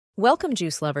Welcome,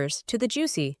 juice lovers, to the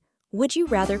juicy Would You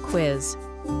Rather quiz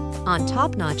on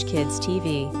Topnotch Kids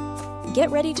TV. Get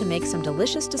ready to make some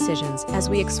delicious decisions as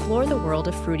we explore the world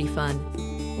of fruity fun.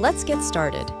 Let's get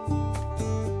started.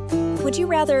 Would you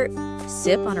rather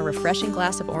sip on a refreshing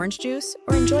glass of orange juice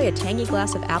or enjoy a tangy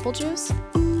glass of apple juice?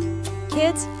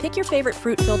 Kids, pick your favorite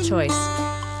fruit-filled choice.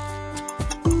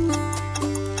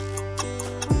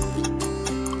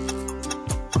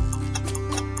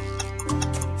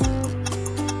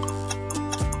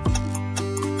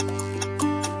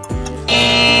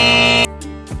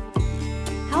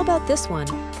 How about this one?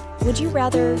 Would you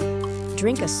rather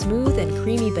drink a smooth and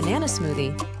creamy banana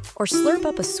smoothie or slurp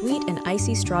up a sweet and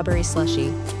icy strawberry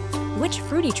slushie? Which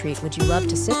fruity treat would you love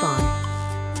to sip on?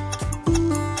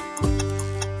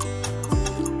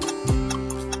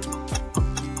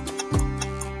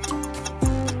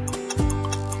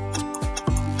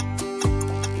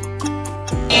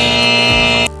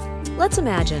 Let's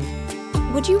imagine.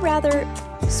 Would you rather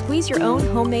squeeze your own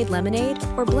homemade lemonade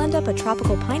or blend up a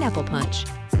tropical pineapple punch?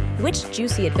 Which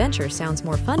juicy adventure sounds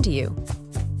more fun to you?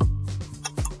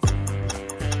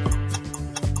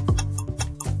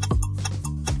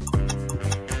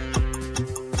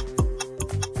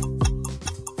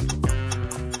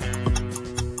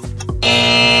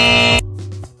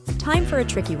 Time for a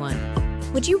tricky one.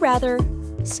 Would you rather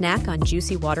snack on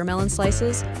juicy watermelon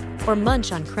slices or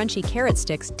munch on crunchy carrot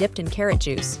sticks dipped in carrot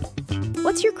juice?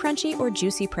 What's your crunchy or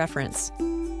juicy preference?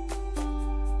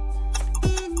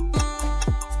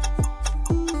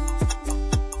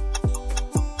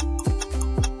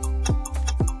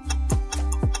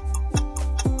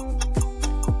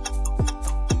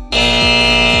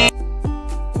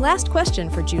 Last question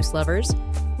for juice lovers.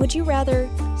 Would you rather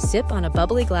sip on a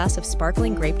bubbly glass of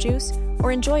sparkling grape juice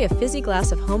or enjoy a fizzy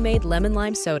glass of homemade lemon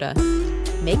lime soda?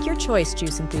 Make your choice,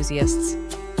 juice enthusiasts.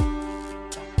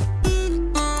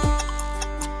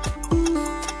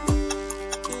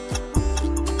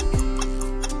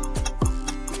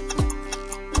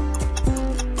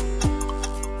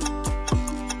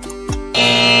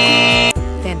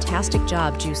 Fantastic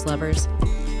job, juice lovers.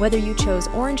 Whether you chose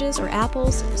oranges or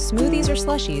apples, smoothies or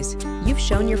slushies, you've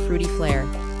shown your fruity flair.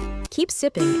 Keep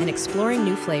sipping and exploring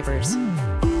new flavors.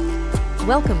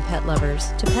 Welcome, pet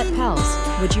lovers, to Pet Pals.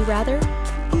 Would you rather?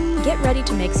 Get ready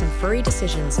to make some furry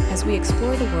decisions as we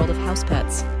explore the world of house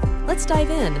pets. Let's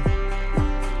dive in.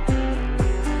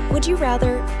 Would you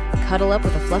rather cuddle up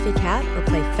with a fluffy cat or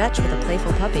play fetch with a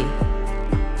playful puppy?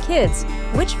 Kids,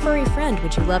 which furry friend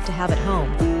would you love to have at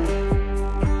home?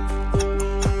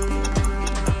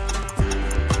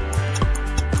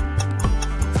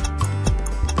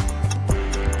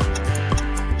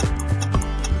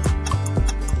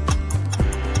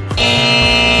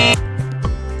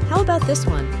 How about this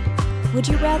one? Would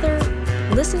you rather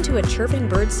listen to a chirping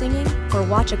bird singing or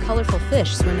watch a colorful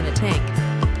fish swim in a tank?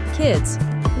 Kids,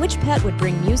 which pet would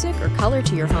bring music or color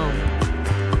to your home?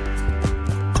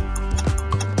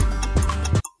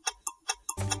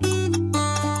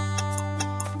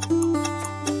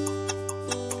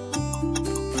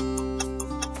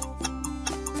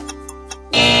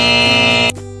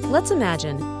 Let's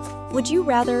imagine. Would you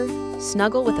rather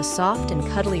snuggle with a soft and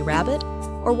cuddly rabbit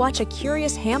or watch a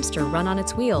curious hamster run on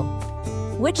its wheel?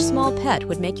 Which small pet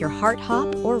would make your heart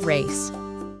hop or race?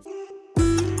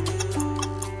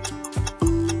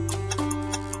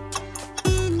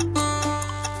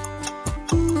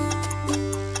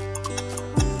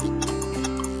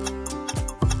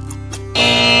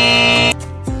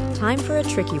 Time for a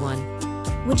tricky one.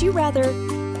 Would you rather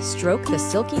stroke the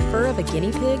silky fur of a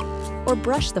guinea pig or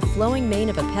brush the flowing mane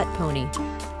of a pet pony?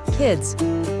 Kids,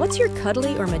 what's your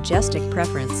cuddly or majestic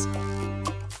preference?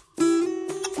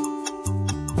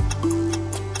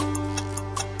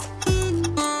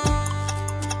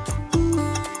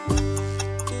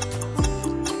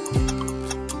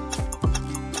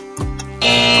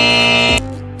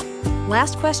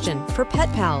 Last question for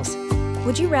Pet Pals.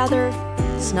 Would you rather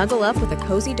snuggle up with a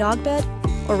cozy dog bed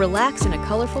or relax in a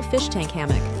colorful fish tank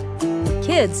hammock?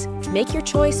 Kids, make your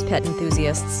choice, pet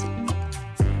enthusiasts.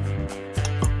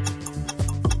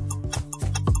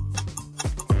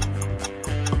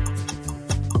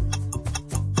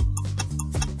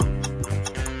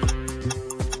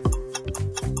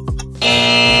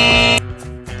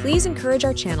 Please encourage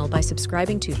our channel by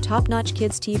subscribing to Topnotch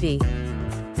Kids TV.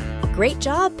 Great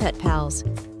job, Pet Pals!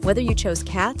 Whether you chose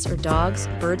cats or dogs,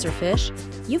 birds or fish,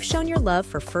 you've shown your love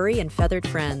for furry and feathered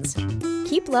friends.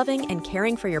 Keep loving and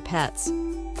caring for your pets.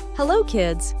 Hello,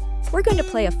 kids! We're going to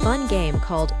play a fun game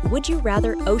called Would You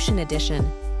Rather Ocean Edition.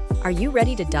 Are you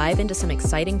ready to dive into some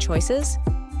exciting choices?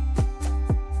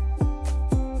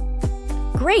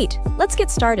 Great! Let's get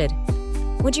started.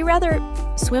 Would you rather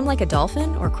swim like a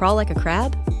dolphin or crawl like a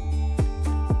crab?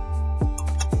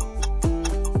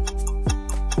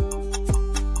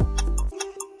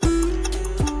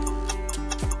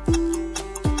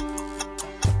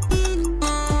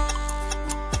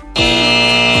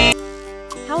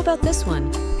 How about this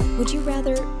one? Would you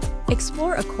rather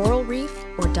explore a coral reef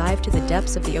or dive to the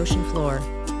depths of the ocean floor?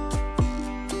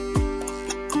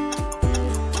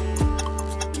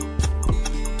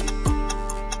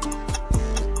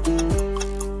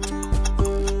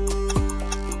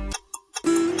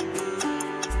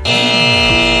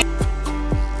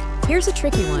 Here's a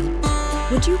tricky one.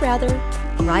 Would you rather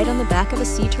ride on the back of a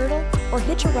sea turtle or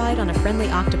hitch a ride on a friendly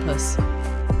octopus?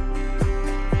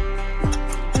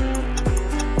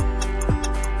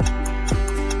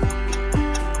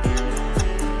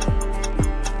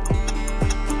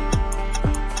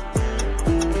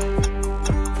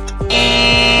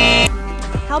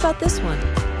 How about this one?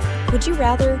 Would you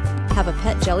rather have a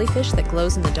pet jellyfish that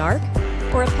glows in the dark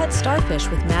or a pet starfish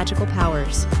with magical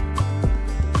powers?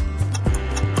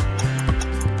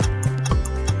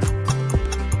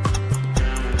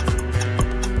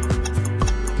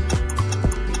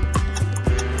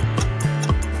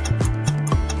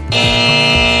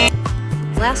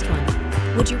 Last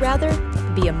one. Would you rather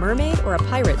be a mermaid or a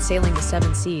pirate sailing the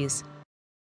seven seas?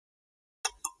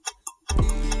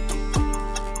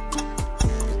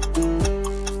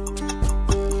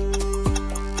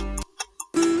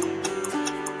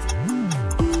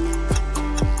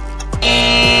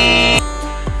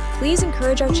 Please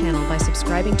encourage our channel by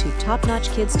subscribing to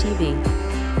Topnotch Kids TV.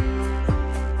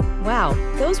 Wow,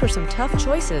 those were some tough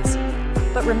choices.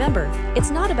 But remember, it's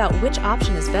not about which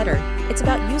option is better, it's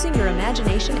about using your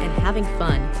imagination and having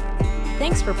fun.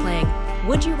 Thanks for playing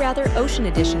Would You Rather Ocean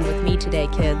Edition with me today,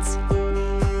 kids.